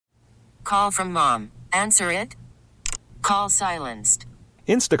Call from mom. Answer it. Call silenced.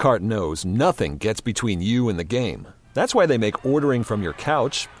 Instacart knows nothing gets between you and the game. That's why they make ordering from your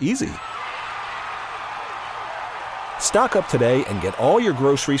couch easy. Stock up today and get all your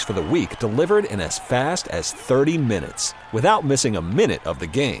groceries for the week delivered in as fast as 30 minutes without missing a minute of the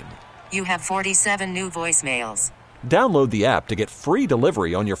game. You have 47 new voicemails. Download the app to get free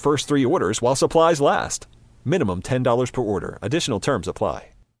delivery on your first 3 orders while supplies last. Minimum $10 per order. Additional terms apply.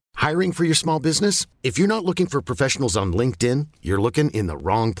 Hiring for your small business? If you're not looking for professionals on LinkedIn, you're looking in the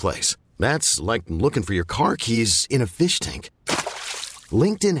wrong place. That's like looking for your car keys in a fish tank.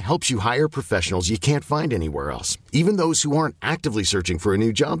 LinkedIn helps you hire professionals you can't find anywhere else, even those who aren't actively searching for a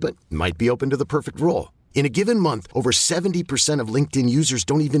new job but might be open to the perfect role. In a given month, over 70% of LinkedIn users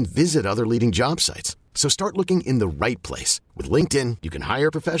don't even visit other leading job sites. So start looking in the right place. With LinkedIn, you can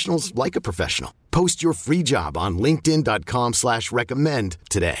hire professionals like a professional. Post your free job on linkedin.com/recommend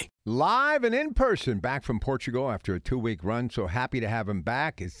today. Live and in person, back from Portugal after a 2-week run. So happy to have him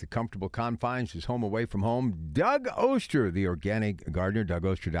back. It's the comfortable confines, his home away from home. Doug Oster, the organic gardener,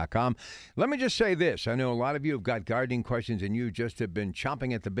 DougOster.com. Let me just say this. I know a lot of you have got gardening questions, and you just have been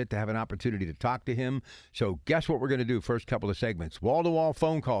chomping at the bit to have an opportunity to talk to him. So guess what we're going to do first couple of segments? Wall-to-wall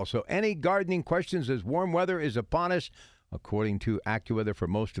phone calls. So any gardening questions as warm weather is upon us, according to AccuWeather for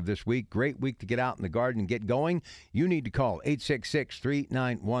most of this week. Great week to get out in the garden and get going. You need to call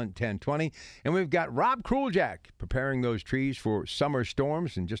 866-391-1020. And we've got Rob Kruljack preparing those trees for summer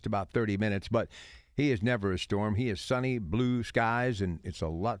storms in just about 30 minutes. But he is never a storm. He is sunny, blue skies, and it's a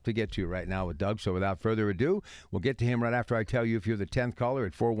lot to get to right now with Doug. So without further ado, we'll get to him right after I tell you if you're the 10th caller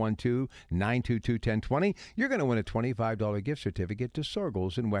at 412-922-1020. You're going to win a $25 gift certificate to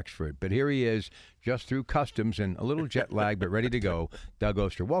Sorgles in Wexford. But here he is, just through customs and a little jet lag, but ready to go. Doug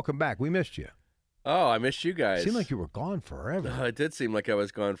Oster, welcome back. We missed you. Oh, I missed you guys. Seemed like you were gone forever. It did seem like I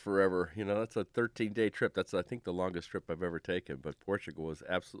was gone forever. You know, that's a 13-day trip. That's, I think, the longest trip I've ever taken. But Portugal was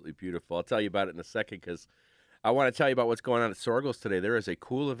absolutely beautiful. I'll tell you about it in a second because I want to tell you about what's going on at Sorgles today. There is a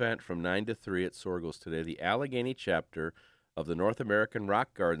cool event from 9 to 3 at Sorgles today. The Allegheny chapter of the North American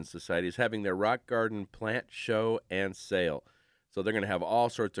Rock Garden Society is having their rock garden plant show and sale. So they're going to have all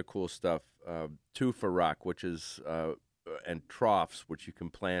sorts of cool stuff. Tufa rock, which is... and troughs, which you can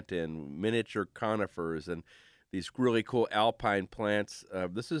plant in, miniature conifers, and these really cool alpine plants.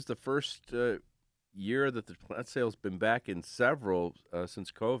 This is the first year that the plant sale's been back in several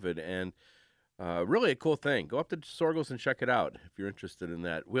since COVID, and really a cool thing. Go up to Sorgles and check it out if you're interested in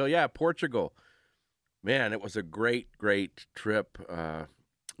that. Well, yeah, Portugal. Man, it was a great, great trip.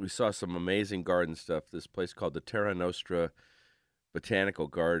 We saw some amazing garden stuff. This place called the Terra Nostra Botanical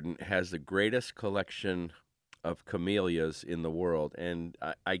Garden has the greatest collection of camellias in the world, and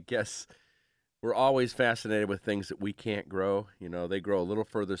I guess we're always fascinated with things that we can't grow. You know, they grow a little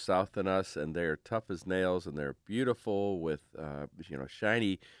further south than us, and they're tough as nails, and they're beautiful with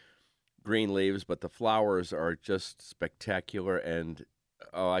shiny green leaves, but the flowers are just spectacular. And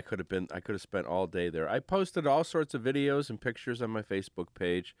I could have spent all day there. I posted all sorts of videos and pictures on my Facebook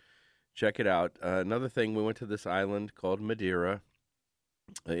page. Check it out. Another thing, we went to this island called Madeira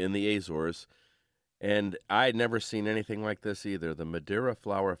in the Azores. And I had never seen anything like this either. The Madeira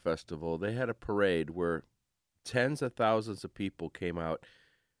Flower Festival, they had a parade where tens of thousands of people came out,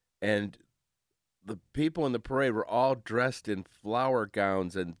 and the people in the parade were all dressed in flower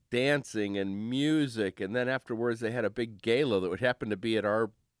gowns and dancing and music, and then afterwards they had a big gala that would happen to be at our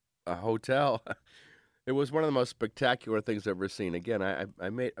hotel. It was one of the most spectacular things I've ever seen. Again, I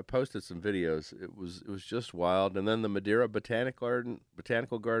posted some videos. It was just wild. And then the Madeira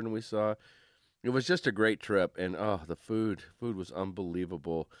Botanical Garden we saw. It was just a great trip, and the food was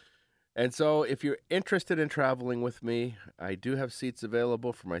unbelievable. And so if you're interested in traveling with me, I do have seats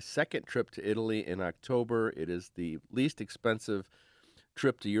available for my second trip to Italy in October. It is the least expensive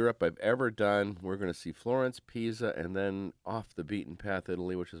trip to Europe I've ever done. We're going to see Florence, Pisa, and then off the beaten path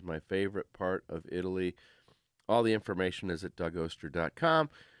Italy, which is my favorite part of Italy. All the information is at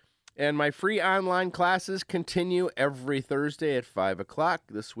DougOster.com. And my free online classes continue every Thursday at 5 o'clock.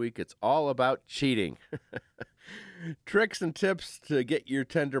 This week, it's all about cheating. Tricks and tips to get your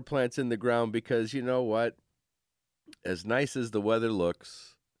tender plants in the ground, because you know what? As nice as the weather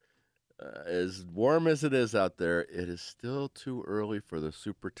looks, as warm as it is out there, it is still too early for the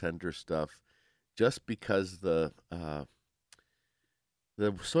super tender stuff, just because the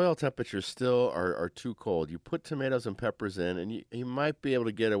soil temperatures still are too cold. You put tomatoes and peppers in, and you might be able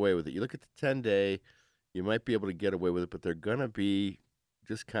to get away with it. You look at the 10-day, you might be able to get away with it, but they're going to be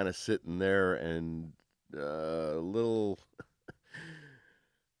just kind of sitting there and a little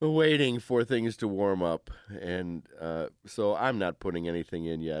waiting for things to warm up, and so I'm not putting anything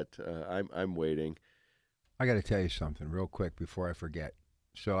in yet. I'm waiting. I got to tell you something real quick before I forget.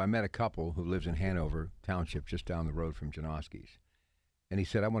 So I met a couple who lives in Hanover Township, just down the road from Janoski's. And he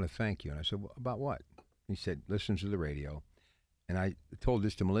said, I want to thank you. And I said, well, about what? He said, listens to the radio. And I told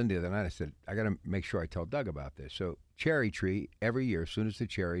this to Melinda the other night. I said, I got to make sure I tell Doug about this. So cherry tree, every year, as soon as the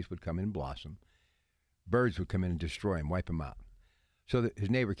cherries would come in and blossom, birds would come in and destroy them, wipe them out. So his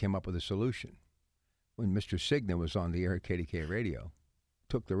neighbor came up with a solution. When Mr. Cigna was on the air at KDK radio,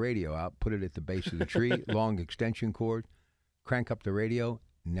 took the radio out, put it at the base of the tree, long extension cord, crank up the radio,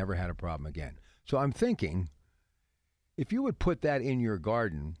 never had a problem again. So I'm thinking, if you would put that in your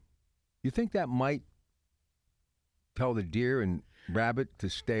garden, you think that might tell the deer and rabbit to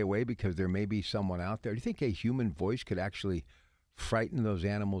stay away because there may be someone out there? Do you think a human voice could actually frighten those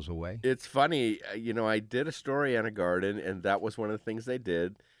animals away? It's funny, I did a story on a garden, and that was one of the things they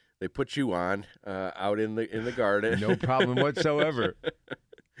did. They put you on out in the garden. No problem whatsoever.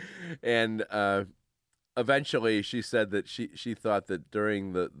 And eventually, she said that she thought that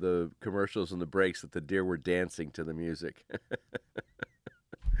during the commercials and the breaks that the deer were dancing to the music.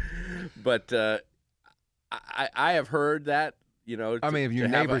 But I have heard that, I mean, if your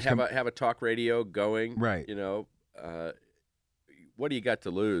neighbors have a talk radio going, right? What do you got to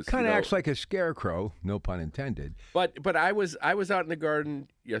lose? Kind of acts like a scarecrow, no pun intended. But I was out in the garden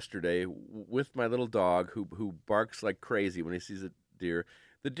yesterday with my little dog who barks like crazy when he sees a deer.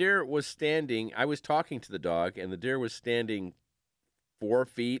 The deer was standing. I was talking to the dog, and the deer was standing 4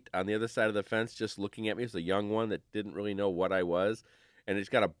 feet on the other side of the fence, just looking at me. It's a young one that didn't really know what I was, and it's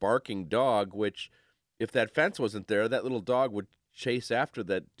got a barking dog. Which, if that fence wasn't there, that little dog would chase after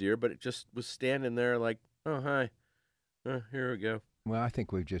that deer. But it just was standing there, like, oh hi, here we go. Well, I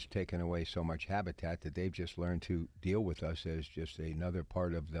think we've just taken away so much habitat that they've just learned to deal with us as just another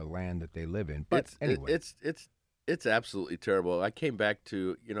part of the land that they live in. But anyway. It's absolutely terrible. I came back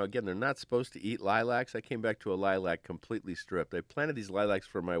to, again, they're not supposed to eat lilacs. I came back to a lilac completely stripped. I planted these lilacs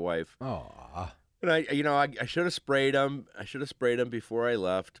for my wife. Oh. And I should have sprayed them. I should have sprayed them before I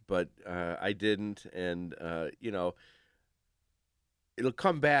left, but I didn't. And, it'll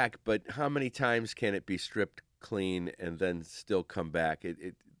come back, but how many times can it be stripped clean and then still come back?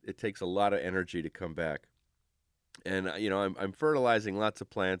 It takes a lot of energy to come back. And I'm fertilizing lots of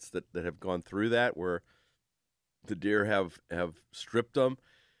plants that have gone through that, where the deer have stripped them.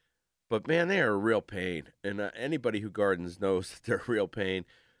 But man, they are a real pain. And anybody who gardens knows that they're a real pain.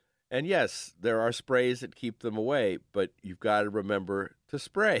 And yes, there are sprays that keep them away, but you've got to remember to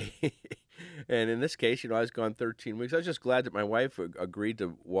spray. And in this case, I was gone 13 weeks. I was just glad that my wife agreed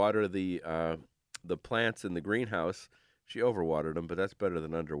to water the plants in the greenhouse. She overwatered them, but that's better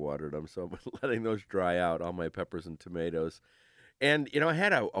than underwatered them. So I'm letting those dry out, all my peppers and tomatoes. And, I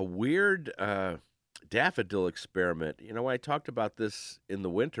had a weird daffodil experiment. I talked about this in the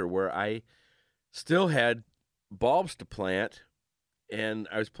winter, where I still had bulbs to plant, and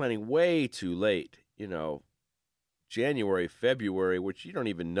I was planting way too late, January, February, which you don't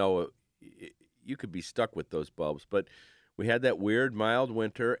even know. You could be stuck with those bulbs. But we had that weird mild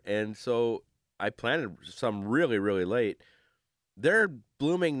winter, and so I planted some really, really late. They're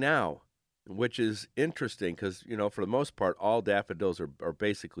blooming now, which is interesting because, for the most part, all daffodils are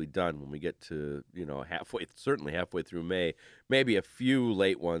basically done when we get to, certainly halfway through May. Maybe a few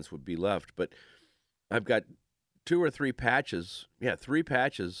late ones would be left. But I've got 2 or 3 patches, 3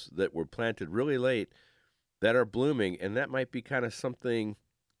 patches that were planted really late that are blooming. And that might be kind of something,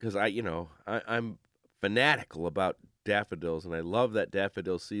 because I'm fanatical about daffodils, and I love that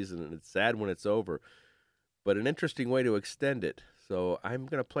daffodil season, and it's sad when it's over, but an interesting way to extend it. So I'm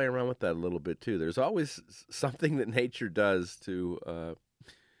going to play around with that a little bit too. There's always something that nature does to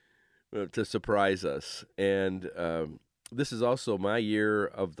surprise us, and this is also my year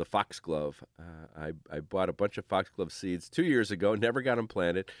of the foxglove. I bought a bunch of foxglove seeds 2 years ago, never got them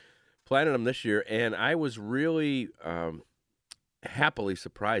planted them this year, and I was really happily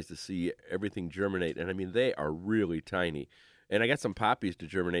surprised to see everything germinate. And I mean, they are really tiny. And I got some poppies to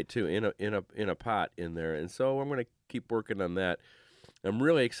germinate too in a pot in there. And so I'm going to keep working on that. I'm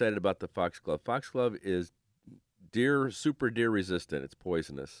really excited about the foxglove. Foxglove is super deer resistant. It's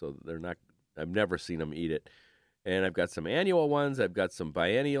poisonous, so I've never seen them eat it. And I've got some annual ones. I've got some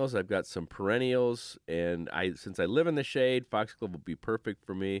biennials. I've got some perennials. And since I live in the shade, foxglove will be perfect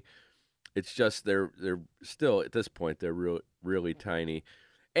for me. It's just they're still, at this point, they're really tiny.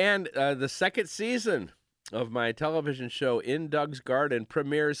 And the second season of my television show, In Doug's Garden,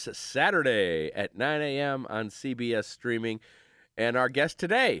 premieres Saturday at 9 a.m. on CBS Streaming. And our guest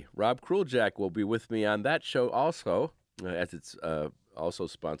today, Rob Kruljak, will be with me on that show also, as it's also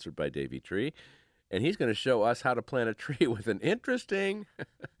sponsored by Davey Tree. And he's going to show us how to plant a tree with an interesting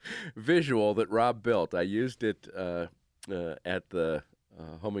visual that Rob built. I used it at the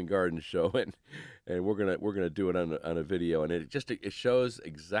Home and Garden show, and we're gonna do it on a video. And it shows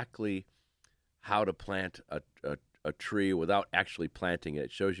exactly how to plant a tree without actually planting it.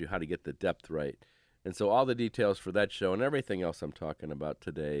 It shows you how to get the depth right. And so all the details for that show and everything else I'm talking about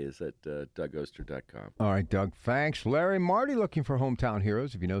today is at DougOster.com. All right, Doug, thanks. Larry, Marty, looking for hometown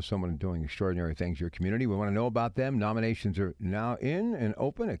heroes. If you know someone doing extraordinary things in your community, we want to know about them. Nominations are now in and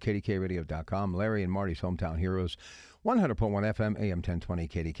open at KDKRadio.com. Larry and Marty's Hometown Heroes, 100.1 FM, AM 1020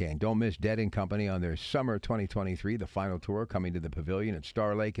 KDK. And don't miss Dead & Company on their Summer 2023, the final tour, coming to the Pavilion at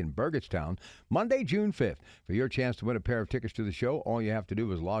Star Lake in Burgettstown, Monday, June 5th. For your chance to win a pair of tickets to the show, all you have to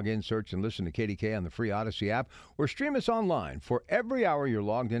do is log in, search, and listen to KDK on the free Odyssey app, or stream us online. For every hour you're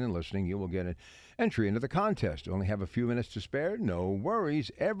logged in and listening, you will get an entry into the contest. Only have a few minutes to spare? No worries.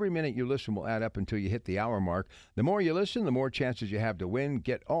 Every minute you listen will add up until you hit the hour mark. The more you listen, the more chances you have to win.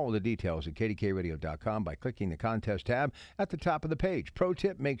 Get all the details at KDKRadio.com by clicking the contest tab at the top of the page. Pro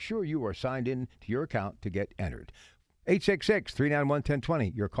tip, make sure you are signed in to your account to get entered.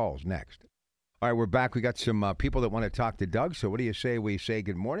 866-391-1020. Your call's next. All right, we're back. We got some people that want to talk to Doug. So what do you say we say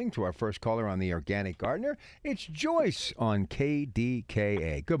good morning to our first caller on the Organic Gardener? It's Joyce on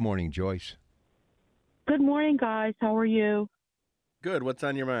KDKA. Good morning, Joyce. Good morning, guys. How are you? Good. What's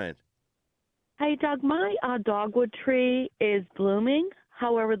on your mind? Hey, Doug, my dogwood tree is blooming.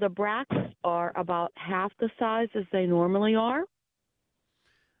 However, the bracts are about half the size as they normally are.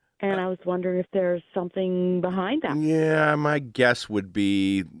 And I was wondering if there's something behind that. Yeah, my guess would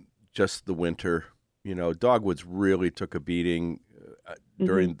be just the winter. You know, dogwoods really took a beating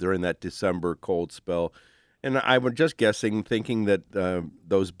during that December cold spell. And I was just guessing, thinking that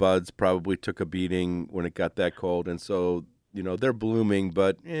those buds probably took a beating when it got that cold. And so, you know, they're blooming.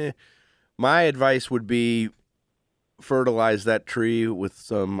 But my advice would be fertilize that tree with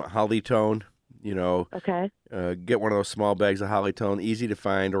some Hollytone. You know, okay. Get one of those small bags of Hollytone, easy to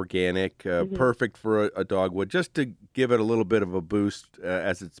find, organic, perfect for a dogwood, just to give it a little bit of a boost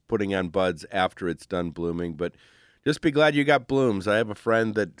as it's putting on buds after it's done blooming. But just be glad you got blooms. I have a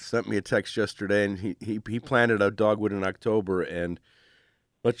friend that sent me a text yesterday, and he planted a dogwood in October, and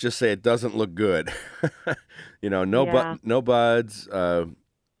let's just say it doesn't look good. You know, no buds,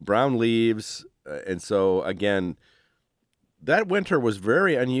 brown leaves, and so again, that winter was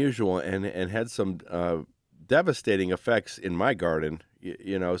very unusual and had some devastating effects in my garden.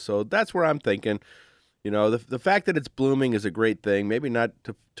 You know, so that's where I'm thinking. You know, the fact that it's blooming is a great thing. Maybe not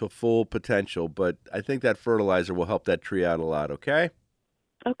to full potential, but I think that fertilizer will help that tree out a lot, okay?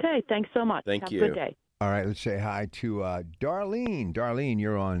 Okay, thanks so much. Thank you. Have a good day. All right, let's say hi to Darlene. Darlene,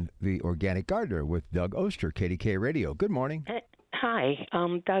 you're on the Organic Gardener with Doug Oster, KDK Radio. Good morning. Hi,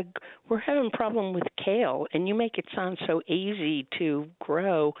 Doug. We're having a problem with kale, and you make it sound so easy to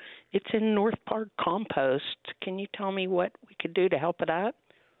grow. It's in North Park compost. Can you tell me what we could do to help it out?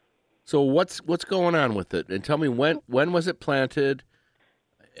 So what's going on with it? And tell me when was it planted,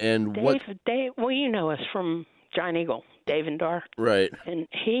 and Dave, well, you know us from Giant Eagle, Dave and Dar. Right. And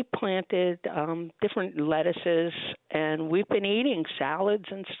he planted different lettuces, and we've been eating salads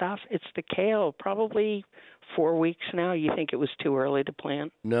and stuff. It's the kale, probably 4 weeks now. You think it was too early to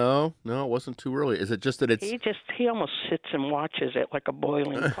plant? No, it wasn't too early. Is it just that it's... He almost sits and watches it like a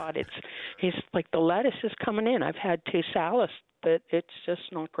boiling pot. He's like, the lettuce is coming in. I've had 2 salads, but it's just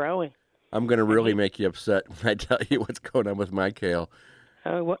not growing. I'm going to really make you upset when I tell you what's going on with my kale.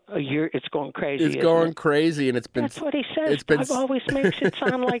 It's going crazy. It's going crazy, and it's been... That's what he says. Doug always makes it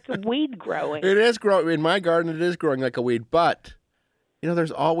sound like a weed growing. It is growing. In my garden, it is growing like a weed. But, you know,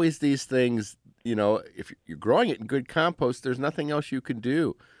 there's always these things, you know, if you're growing it in good compost, there's nothing else you can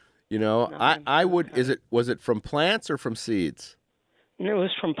do. You know, I would... Was it from plants or from seeds? No, it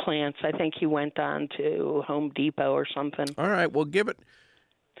was from plants. I think he went on to Home Depot or something. All right, well,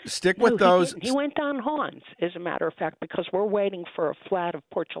 stick with those. He went on Hahn's, as a matter of fact, because we're waiting for a flat of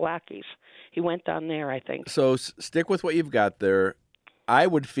portulacis. He went on there, I think. So stick with what you've got there. I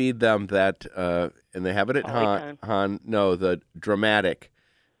would feed them that, and they have it at Han. No, the Dramatic.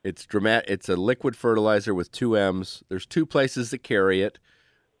 It's a liquid fertilizer with 2 M's. There's 2 places that carry it.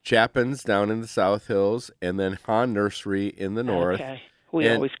 Chapin's down in the South Hills, and then Han Nursery in the north. Okay. We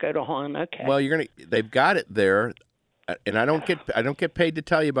always go to Han. Okay. Well, they've got it there. And I don't get paid to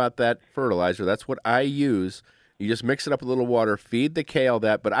tell you about that fertilizer. That's what I use. You just mix it up with a little water, feed the kale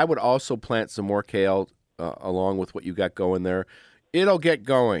that. But I would also plant some more kale along with what you got going there. It'll get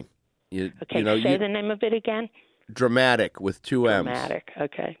going. Say the name of it again. Dramatic with 2 M's. Dramatic.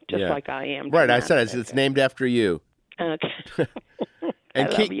 Okay, like I am. Right. I said it's named after you. Okay. And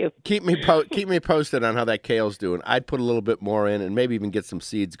I love you. keep me posted on how that kale's doing. I'd put a little bit more in, and maybe even get some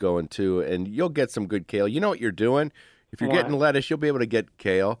seeds going too, and you'll get some good kale. You know what you're doing. If you're getting lettuce, you'll be able to get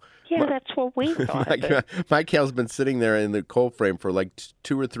kale. Yeah, that's what we thought. My kale's been sitting there in the cold frame for like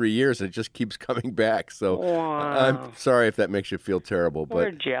 2 or 3 years, and it just keeps coming back. So I'm sorry if that makes you feel terrible. But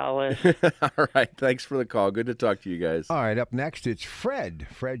We're jealous. all right, thanks for the call. Good to talk to you guys. All right, up next, it's Fred.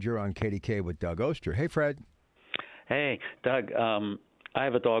 Fred, you're on KDK with Doug Oster. Hey, Fred. Hey, Doug. I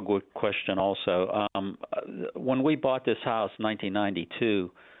have a dogwood question also. When we bought this house in 1992,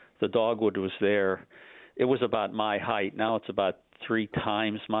 the dogwood was there. It was about my height. Now it's about 3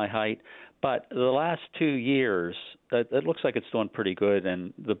 times my height. But the last 2 years, it looks like it's doing pretty good,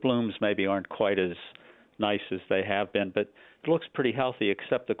 and the blooms maybe aren't quite as nice as they have been, but it looks pretty healthy,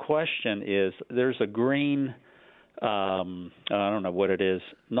 except the question is there's a green, I don't know what it is,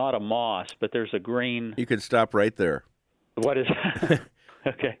 not a moss, but there's a green. You could stop right there. What is that?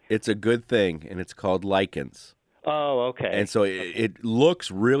 Okay. It's a good thing, and it's called lichens. Oh, okay. And so it looks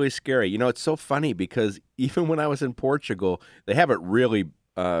really scary. You know, it's so funny because even when I was in Portugal, they have it really,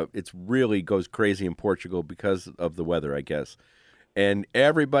 it's really goes crazy in Portugal because of the weather, I guess. And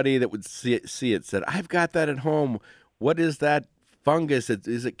everybody that would see it said, I've got that at home. What is that fungus?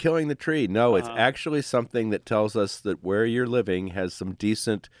 Is it killing the tree? No, it's actually something that tells us that where you're living has some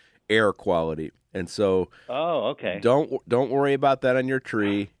decent air quality. And so, okay. Don't worry about that on your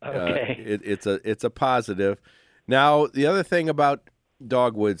tree. Okay. It's a positive. Now, the other thing about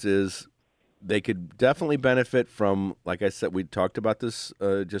dogwoods is they could definitely benefit from, like I said, we talked about this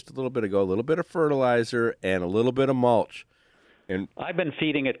just a little bit ago, a little bit of fertilizer and a little bit of mulch. And I've been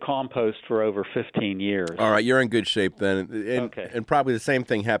feeding it compost for over 15 years. All right, you're in good shape then. Okay. And probably the same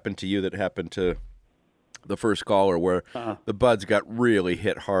thing happened to you that happened to the first caller where the buds got really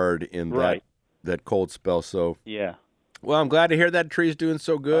hit hard in that cold spell. So yeah. Well, I'm glad to hear that tree's doing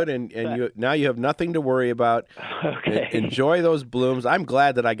so good, and now you have nothing to worry about. Okay. Enjoy those blooms. I'm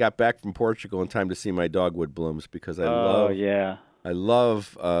glad that I got back from Portugal in time to see my dogwood blooms because I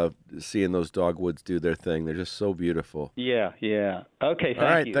love seeing those dogwoods do their thing. They're just so beautiful. Yeah. Okay, thank you. All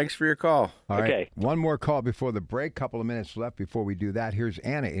right, thanks for your call. All right, okay. One more call before the break. Couple of minutes left before we do that. Here's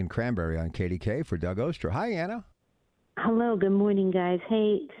Anna in Cranberry on KDK for Doug Oster. Hi, Anna. Hello, good morning, guys.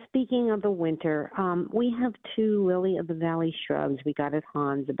 Hey, speaking of the winter, we have 2 lily of the valley shrubs we got at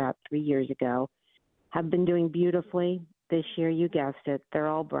Hans about 3 years ago. Have been doing beautifully this year. You guessed it. They're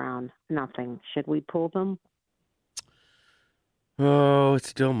all brown. Nothing. Should we pull them? Oh, it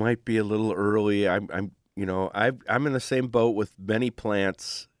still might be a little early. I'm in the same boat with many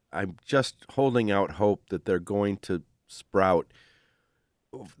plants. I'm just holding out hope that they're going to sprout.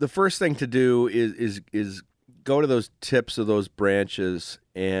 The first thing to do is go to those tips of those branches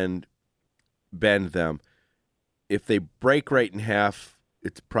and bend them. If they break right in half,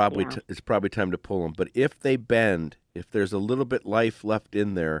 it's probably time to pull them. But if they bend, if there's a little bit life left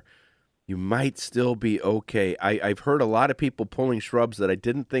in there, you might still be okay. I've heard a lot of people pulling shrubs that I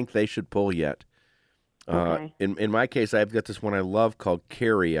didn't think they should pull yet. Okay. In my case, I've got this one I love called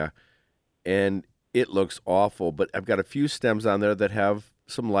Caria, and it looks awful. But I've got a few stems on there that have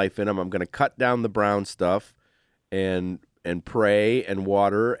some life in them. I'm going to cut down the brown stuff and pray and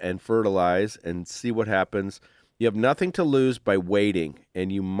water and fertilize and see what happens. You have nothing to lose by waiting,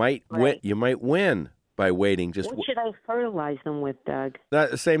 and you might win. You might win by waiting. Just what should I fertilize them with, Doug?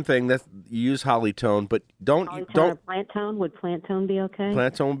 the same thing. That you use Hollytone, but don't Or plant tone? Would plant tone be okay?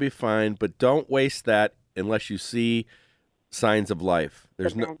 Plant tone will be fine, but don't waste that unless you see signs of life.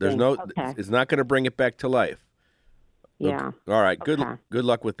 There's no. Okay. It's not going to bring it back to life. Yeah. Okay. All right. Good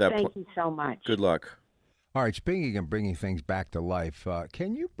luck with that. Thank you so much. Good luck. All right, speaking of bringing things back to life,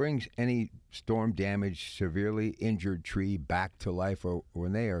 can you bring any storm damaged, severely injured tree back to life, or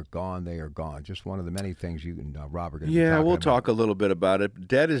when they are gone, they are gone? Just one of the many things you and Rob are going to be talking about. Yeah, we'll talk a little bit about it.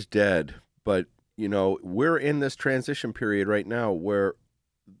 Dead is dead, but, we're in this transition period right now where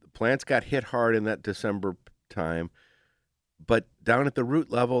the plants got hit hard in that December time, but down at the root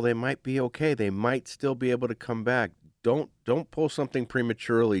level, they might be okay. They might still be able to come back. Don't pull something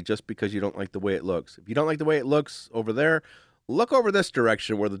prematurely just because you don't like the way it looks. If you don't like the way it looks over there, look over this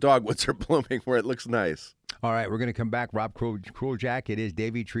direction where the dogwoods are blooming, where it looks nice. All right, we're going to come back. Rob Kruljack, it is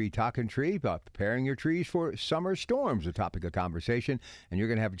Davy Tree Talking Tree, about preparing your trees for summer storms, a topic of conversation. And you're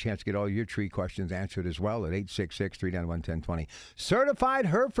going to have a chance to get all your tree questions answered as well at 866-391-1020. Certified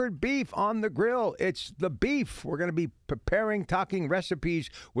Hereford beef on the grill. It's the beef. We're going to be preparing, talking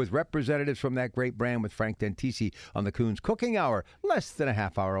recipes with representatives from that great brand with Frank Dentisi on the Coons Cooking Hour, less than a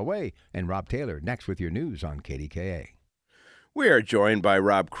half hour away. And Rob Taylor next with your news on KDKA. We are joined by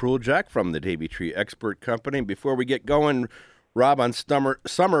Rob Kruljack from the Davy Tree Expert Company. Before we get going, Rob, on summer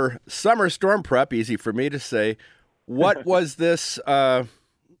storm prep, easy for me to say. What was this kind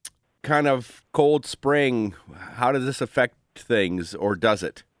of cold spring? How does this affect things, or does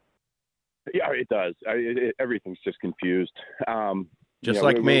it? Yeah, it does. Everything's just confused. Just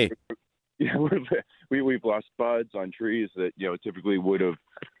like me. We've lost buds on trees that typically would have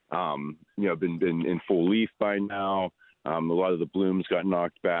been in full leaf by now. A lot of the blooms got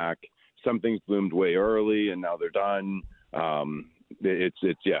knocked back. Some things bloomed way early and now they're done. It's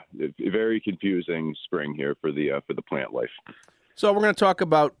a very confusing spring here for the plant life. So we're going to talk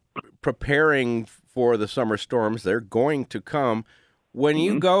about preparing for the summer storms. They're going to come. When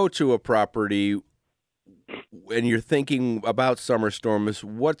you go to a property and you're thinking about summer storms,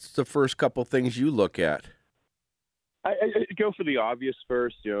 what's the first couple things you look at? I go for the obvious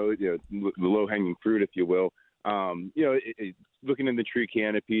first, the low-hanging fruit, if you will. Looking in the tree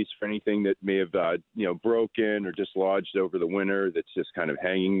canopies for anything that may have, broken or dislodged over the winter that's just kind of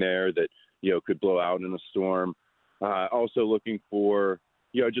hanging there that, could blow out in a storm. Also looking for,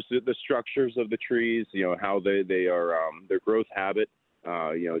 just the structures of the trees, how they are, their growth habit.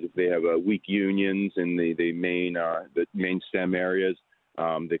 If they have weak unions in the main stem areas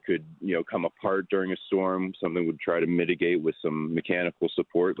that could, come apart during a storm. Something would try to mitigate with some mechanical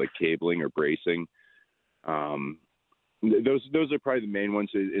support like cabling or bracing. Those are probably the main ones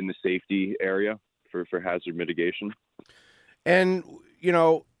in the safety area for hazard mitigation. And,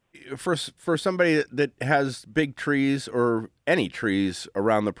 for somebody that has big trees or any trees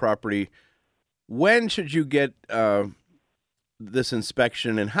around the property, when should you get this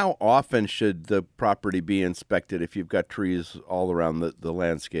inspection, and how often should the property be inspected if you've got trees all around the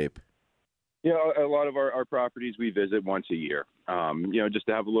landscape? A lot of our properties we visit once a year, just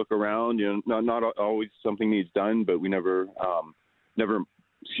to have a look around. Not always something needs done, but we never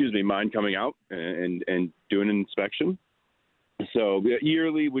mind coming out and doing an inspection. So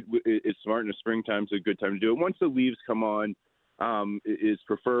yearly is smart, in the springtime is a good time to do it. Once the leaves come on, is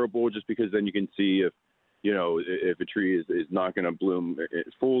preferable, just because then you can see if a tree is not going to bloom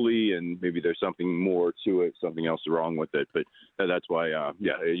fully, and maybe there's something more to it, something else wrong with it. But that's why, a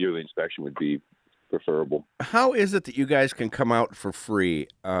yearly inspection would be preferable. How is it that you guys can come out for free?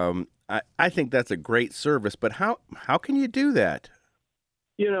 I think that's a great service, but how can you do that?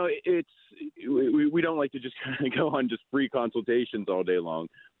 We don't like to just kind of go on just free consultations all day long,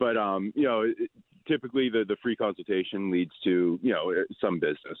 but typically the free consultation leads to some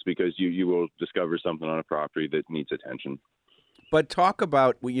business, because you will discover something on a property that needs attention. But talk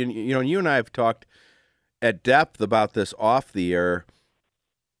about you and I have talked at depth about this off the air,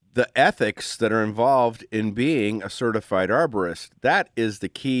 the ethics that are involved in being a certified arborist. That is the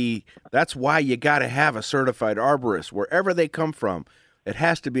key. That's why you got to have a certified arborist wherever they come from. It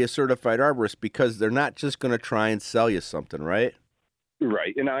has to be a certified arborist, because they're not just going to try and sell you something, right?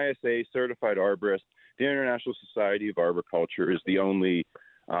 Right. An ISA certified arborist, the International Society of Arboriculture is the only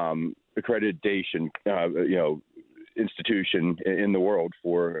accreditation, institution in the world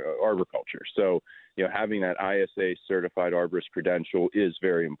for arboriculture. So, having that ISA certified arborist credential is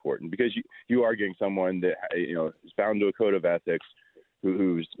very important, because you are getting someone that, is bound to a code of ethics,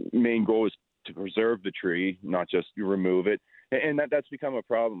 whose main goal is to preserve the tree, not just remove it. And that's become a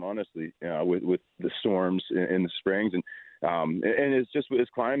problem, honestly, with the storms in the springs, and it's just as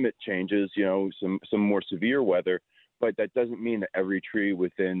climate changes, some more severe weather. But that doesn't mean that every tree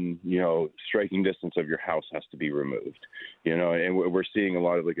within striking distance of your house has to be removed. And we're seeing a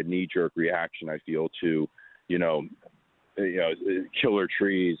lot of like a knee-jerk reaction, I feel, to killer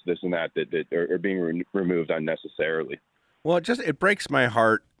trees, this and that are being removed unnecessarily. Well, it breaks my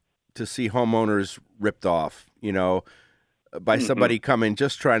heart to see homeowners ripped off, by somebody coming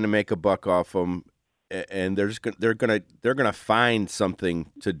just trying to make a buck off them, and they're gonna find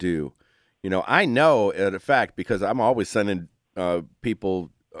something to do. I know at a fact, because I'm always sending people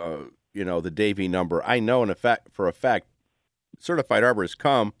the Davy number. I know for a fact certified arborists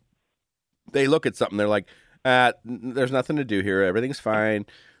come, they look at something, they're like, there's nothing to do here, everything's fine,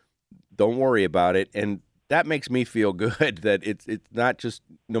 don't worry about it. And that makes me feel good that it's not just,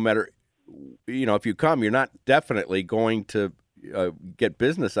 no matter if you come, you're not definitely going to get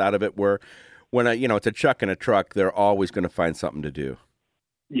business out of it, when it's a chuck in a truck, they're always going to find something to do.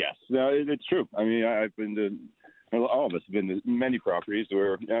 Yes, no, it's true. I mean, I've been to, all of us have been to many properties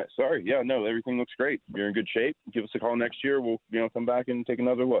where, everything looks great. You're in good shape. Give us a call next year. We'll, come back and take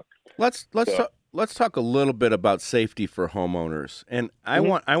another look. Let's talk a little bit about safety for homeowners. And I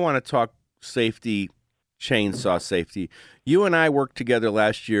want to talk safety, chainsaw safety. You and I worked together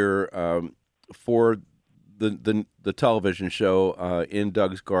last year for the television show In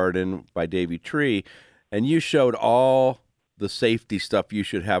Doug's Garden by Davy Tree, and you showed all the safety stuff you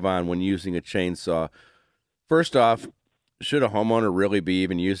should have on when using a chainsaw. First off, should a homeowner really be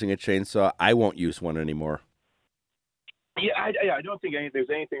even using a chainsaw? I won't use one anymore. Yeah, I don't think there's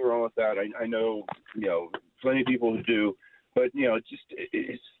anything wrong with that. I know, plenty of people who do, but,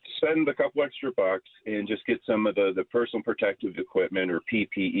 it's spend a couple extra bucks and just get some of the personal protective equipment, or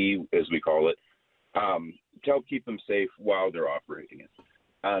PPE, as we call it, to help keep them safe while they're operating it.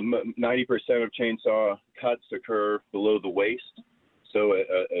 90% of chainsaw cuts occur below the waist, so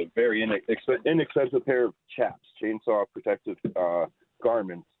a very inexpensive pair of chaps, chainsaw protective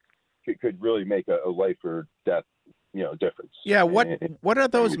garments, could really make a life or death difference. Yeah, what are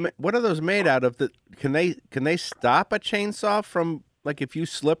those made out of? That can they stop a chainsaw from, like, if you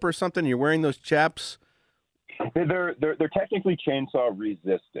slip or something? You're wearing those chaps. They're technically chainsaw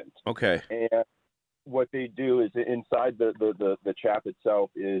resistant. Okay. And what they do is, inside the chap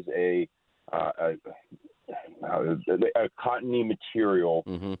itself is a cottony material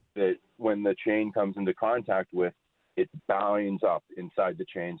that, when the chain comes into contact with, it binds up inside the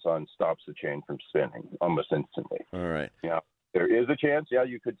chainsaw and stops the chain from spinning almost instantly. All right. Yeah, there is a chance. Yeah,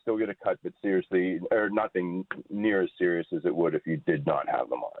 you could still get a cut, but seriously, or nothing near as serious as it would if you did not have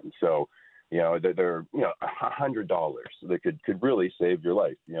them on. So, they're $100 that could really save your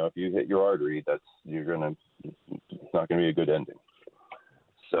life. If you hit your artery, it's not gonna be a good ending.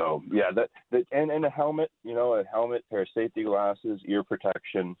 So yeah, and a helmet, pair of safety glasses, ear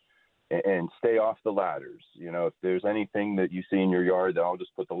protection, and stay off the ladders. If there's anything that you see in your yard, then I'll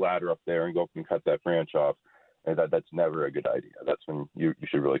just put the ladder up there and go up and cut that branch off. And that's never a good idea. That's when you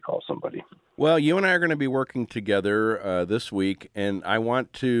should really call somebody. Well, you and I are going to be working together this week, and I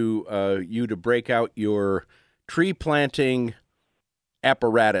want you to break out your tree planting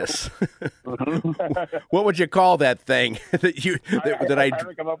apparatus. What would you call that thing I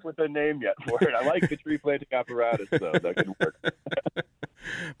haven't come up with a name yet for it. I like the tree planting apparatus, though. That could work.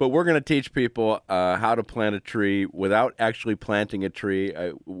 But we're going to teach people how to plant a tree without actually planting a tree.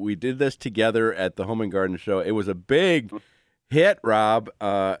 We did this together at the Home and Garden Show. It was a big hit, Rob,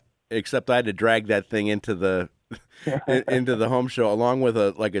 except I had to drag that thing into the home show along with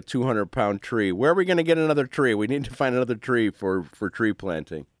a 200-pound tree. Where are we going to get another tree? We need to find another tree for tree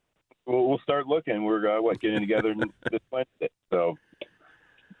planting. Well, we'll start looking. We're getting together this Wednesday, so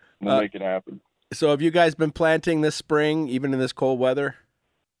we'll make it happen. So have you guys been planting this spring, even in this cold weather?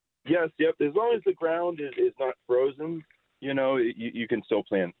 Yes, yep. As long as the ground is not frozen, you can still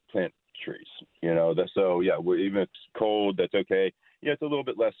plant trees. So yeah, even if it's cold, that's okay. Yeah, it's a little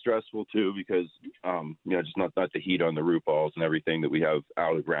bit less stressful too, because just not the heat on the root balls and everything that we have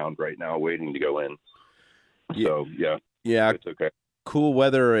out of the ground right now waiting to go in. So yeah, it's okay. Cool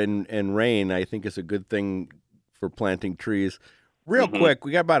weather and rain, I think, is a good thing for planting trees. Real quick,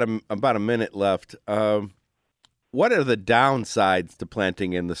 we got about a minute left. What are the downsides to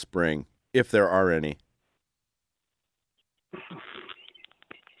planting in the spring, if there are any?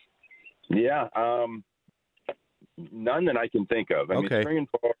 Yeah, none that I can think of. I mean, spring and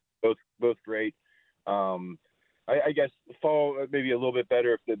fall are both great. I guess fall maybe a little bit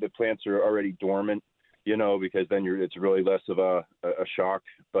better if the plants are already dormant, because then it's really less of a shock.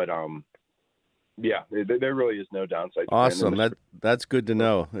 But yeah, there really is no downside. Awesome. That's good to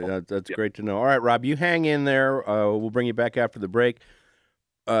know. That's great to know. All right, Rob, you hang in there. We'll bring you back after the break.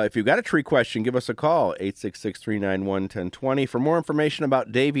 If you've got a tree question, give us a call, 866-391-1020. For more information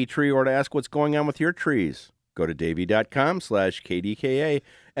about Davey Tree or to ask what's going on with your trees, go to davey.com/KDKA.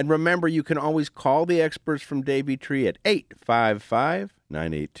 And remember, you can always call the experts from Davey Tree at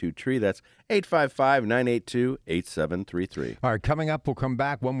 855-982-TREE. That's 855-982-8733. All right, coming up, we'll come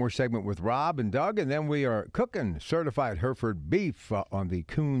back. One more segment with Rob and Doug, and then we are cooking certified Hereford beef on the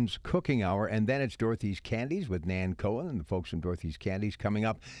Coons Cooking Hour. And then it's Dorothy's Candies with Nan Cohen and the folks from Dorothy's Candies coming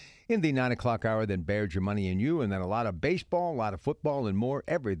up in the 9 o'clock hour. Then Bears Your Money and You, and then a lot of baseball, a lot of football, and more.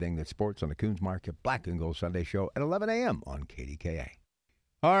 Everything that's sports on the Coons Market Black and Gold Sunday Show at 11 a.m. on KDKA.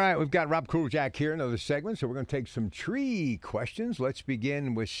 All right, we've got Rob Kruljack here, another segment, so we're going to take some tree questions. Let's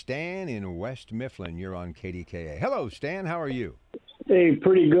begin with Stan in West Mifflin. You're on KDKA. Hello, Stan. How are you? Hey,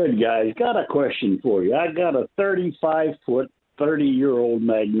 pretty good, guys. Got a question for you. I got a 35-foot, 30-year-old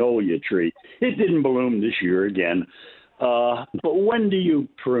magnolia tree. It didn't bloom this year again. But when do you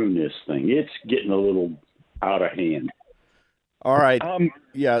prune this thing? It's getting a little out of hand. All right.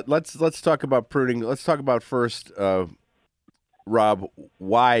 Let's talk about pruning. Let's talk about first, Rob,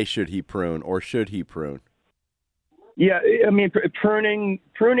 why should he prune, or should he prune? Yeah, I mean, pruning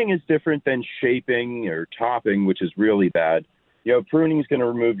is different than shaping or topping, which is really bad. Pruning is going to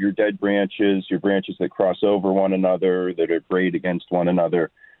remove your dead branches, your branches that cross over one another, that are grayed against one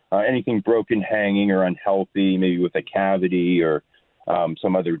another. anything broken, hanging, or unhealthy, maybe with a cavity or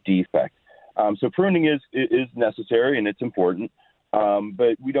some other defect. So pruning is necessary and it's important,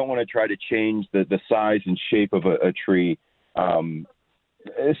 but we don't want to try to change the size and shape of a tree. Some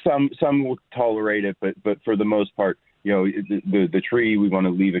will tolerate it, but for the most part, the tree, we want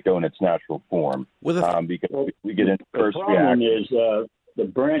to leave it go in its natural form because we get into first reaction. The problem is the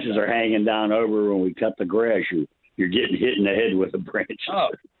branches are hanging down over when we cut the grass. You're getting hit in the head with the branches. Oh,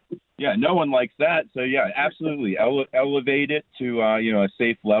 yeah, no one likes that. So, yeah, absolutely. Elevate it to, a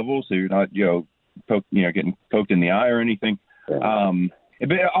safe level so you're not, getting poked in the eye or anything. But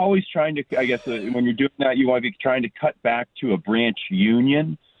always trying to, I guess, when you're doing that, you want to be trying to cut back to a branch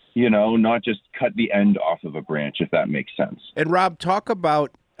union, not just cut the end off of a branch, if that makes sense. And, Rob, talk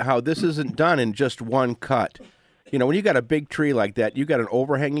about how this isn't done in just one cut. When you got a big tree like that, you got an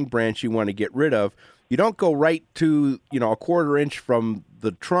overhanging branch you want to get rid of. You don't go right to, a quarter inch from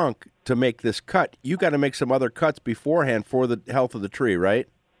the trunk to make this cut. You got to make some other cuts beforehand for the health of the tree, right?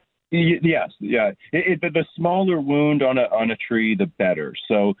 Yes, yeah. The smaller wound on a tree, the better.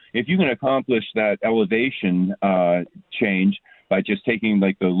 So if you can accomplish that elevation change by just taking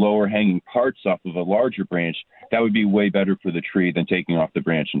like the lower hanging parts off of a larger branch, that would be way better for the tree than taking off the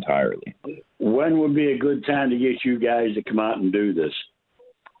branch entirely. When would be a good time to get you guys to come out and do this?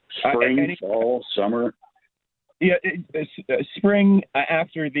 Spring, fall, summer? Yeah, spring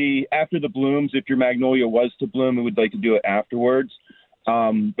after the blooms. If your magnolia was to bloom, we would like to do it afterwards.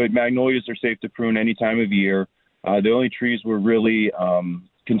 But magnolias are safe to prune any time of year. The only trees we're really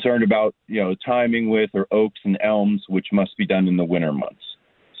concerned about, timing with are oaks and elms, which must be done in the winter months.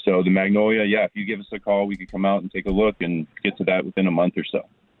 So the magnolia, if you give us a call, we could come out and take a look and get to that within a month or so.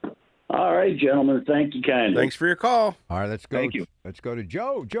 All right, gentlemen. Thank you kindly. Thanks for your call. All right, let's go. Thank you. Let's go to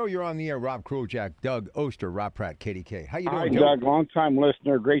Joe. Joe, you're on the air. Rob Kruljack, Doug Oster, Rob Pratt, KDK. How you doing, Hi, Joe? Doug. Long-time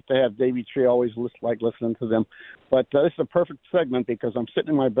listener. Great to have Davey Tree. Always like listening to them. But this is a perfect segment because I'm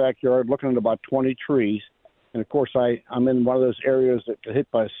sitting in my backyard looking at about 20 trees. And, of course, I'm in one of those areas that got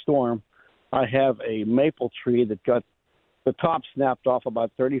hit by a storm. I have a maple tree that got the top snapped off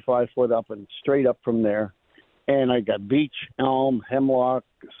about 35 foot up and straight up from there. And I got beech, elm, hemlock,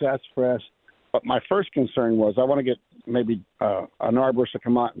 sassafras. But my first concern was I want to get maybe an arborist to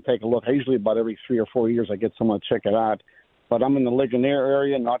come out and take a look. Usually about every 3 or 4 years I get someone to check it out. But I'm in the Ligonier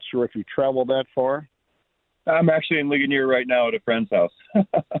area, not sure if you travel that far. I'm actually in Ligonier right now at a friend's house.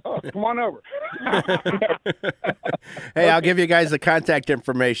 Oh, come on over. Hey, I'll give you guys the contact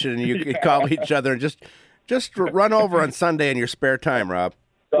information, and you can call each other and just run over on Sunday in your spare time, Rob.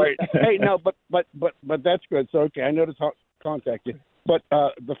 Right. Hey, no, but that's good. So okay, I know to contact you. But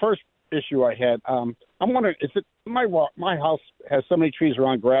the first issue I had, I'm wondering, is it my house has so many trees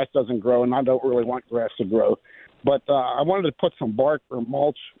around, grass doesn't grow, and I don't really want grass to grow. But I wanted to put some bark or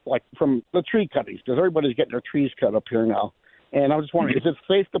mulch, like from the tree cuttings, because everybody's getting their trees cut up here now. And I was just wondering, is it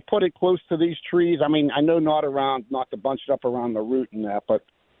safe to put it close to these trees? I mean, I know not to bunch it up around the root and that, but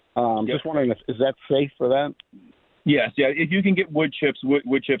just wondering, is that safe for that? Yes, yeah. If you can get wood chips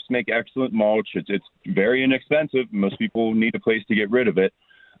make excellent mulch. It's very inexpensive. Most people need a place to get rid of it.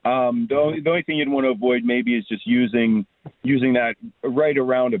 The only thing you'd want to avoid maybe is just using that right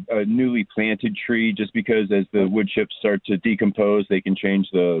around a newly planted tree, just because as the wood chips start to decompose, they can change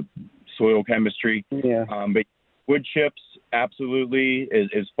the soil chemistry. Yeah. But wood chips, absolutely,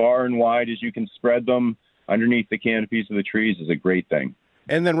 as far and wide as you can spread them underneath the canopies of the trees is a great thing.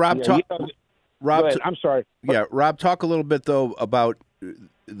 And then Rob, I'm sorry. Yeah, Rob, talk a little bit though about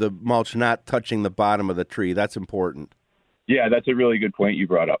the mulch not touching the bottom of the tree. That's important. Yeah, that's a really good point you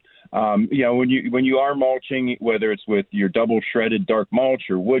brought up. When you are mulching, whether it's with your double shredded dark mulch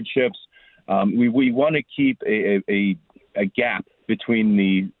or wood chips, we want to keep a gap between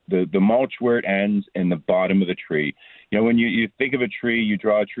the mulch where it ends and the bottom of the tree. When you think of a tree, you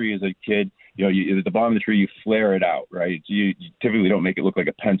draw a tree as a kid. At the bottom of the tree, you flare it out, right? You typically don't make it look like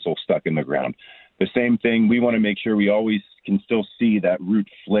a pencil stuck in the ground. The same thing, we want to make sure we always can still see that root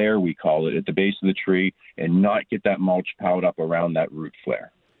flare, we call it, at the base of the tree, and not get that mulch piled up around that root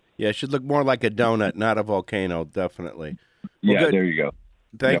flare. Yeah, it should look more like a donut, not a volcano, definitely. Well, yeah, there you go.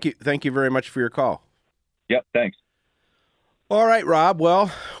 Thank you very much for your call. Yep, thanks. All right, Rob.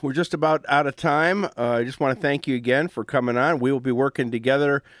 Well, we're just about out of time. I just want to thank you again for coming on. We will be working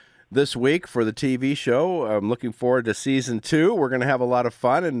together this week for the TV show. I'm looking forward to season 2. We're going to have a lot of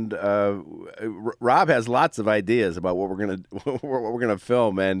fun, and Rob has lots of ideas about what we're going to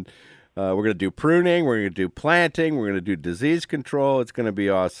film. And we're going to do pruning, we're going to do planting, we're going to do disease control. It's going to be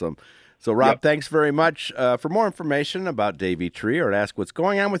awesome. So, Rob, Thanks very much. For more information about Davey Tree or to ask what's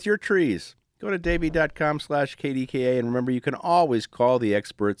going on with your trees, go to davey.com/KDKA. And remember, you can always call the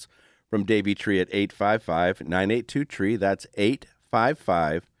experts from Davey Tree at 855-982-TREE. That's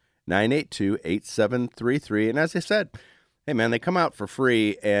 855-982-8733. And as I said, hey, man, they come out for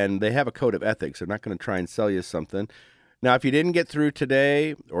free, and they have a code of ethics. They're not going to try and sell you something. Now, if you didn't get through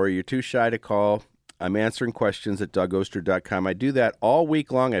today or you're too shy to call, I'm answering questions at DougOster.com. I do that all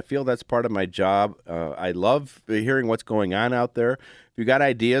week long. I feel that's part of my job. I love hearing what's going on out there. If you got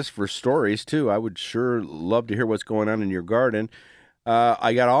ideas for stories, too, I would sure love to hear what's going on in your garden.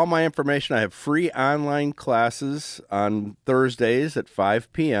 I got all my information. I have free online classes on Thursdays at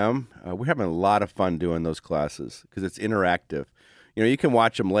 5 p.m. We're having a lot of fun doing those classes because it's interactive. You know, you can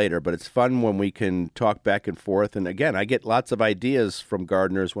watch them later, but it's fun when we can talk back and forth. And again, I get lots of ideas from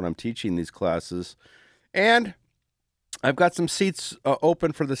gardeners when I'm teaching these classes. And I've got some seats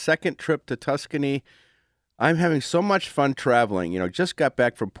open for the second trip to Tuscany. I'm having so much fun traveling. You know, just got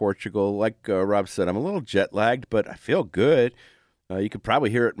back from Portugal. Like Rob said, I'm a little jet lagged, but I feel good. You could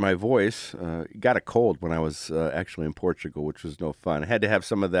probably hear it in my voice. Got a cold when I was actually in Portugal, which was no fun. I had to have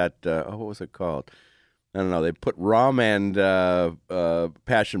some of that, what was it called? I don't know. They put rum and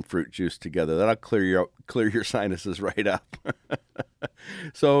passion fruit juice together. That'll clear your sinuses right up.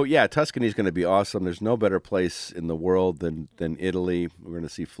 So, yeah, Tuscany's going to be awesome. There's no better place in the world than Italy. We're going to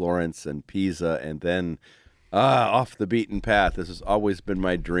see Florence and Pisa, and then off the beaten path. This has always been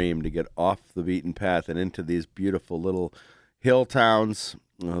my dream, to get off the beaten path and into these beautiful little hill towns,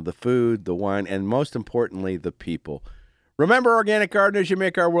 the food, the wine, and most importantly, the people. Remember, organic gardeners, you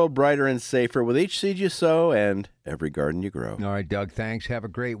make our world brighter and safer with each seed you sow and every garden you grow. All right, Doug, thanks. Have a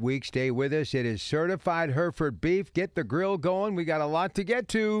great week. Stay with us. It is certified Hereford beef. Get the grill going. We got a lot to get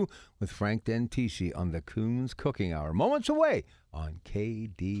to with Frank Dentisi on the Coons Cooking Hour. Moments away on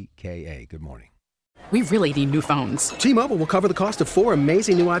KDKA. Good morning. We really need new phones. T-Mobile will cover the cost of 4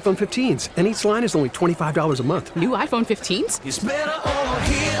 amazing new iPhone 15s, and each line is only $25 a month. New iPhone 15s? It's better over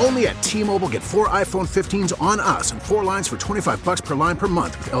here. Only at T-Mobile, get 4 iPhone 15s on us and 4 lines for $25 per line per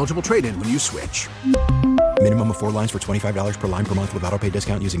month with eligible trade-in when you switch. Minimum of 4 lines for $25 per line per month with autopay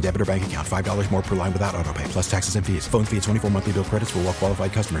discount using debit or bank account. $5 more per line without autopay, plus taxes and fees. Phone fee at 24 monthly bill credits for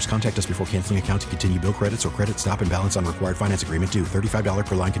well-qualified customers. Contact us before canceling account to continue bill credits or credit stop and balance on required finance agreement due. $35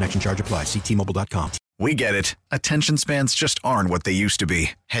 per line connection charge applies. See T-Mobile.com. We get it. Attention spans just aren't what they used to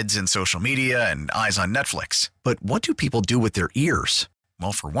be. Heads in social media and eyes on Netflix. But what do people do with their ears?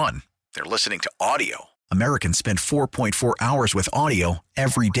 Well, for one, they're listening to audio. Americans spend 4.4 hours with audio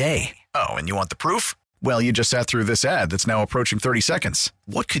every day. Oh, and you want the proof? Well, you just sat through this ad that's now approaching 30 seconds.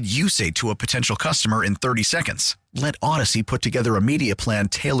 What could you say to a potential customer in 30 seconds? Let Odyssey put together a media plan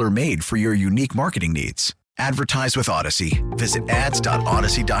tailor-made for your unique marketing needs. Advertise with Odyssey. Visit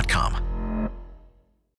ads.odyssey.com.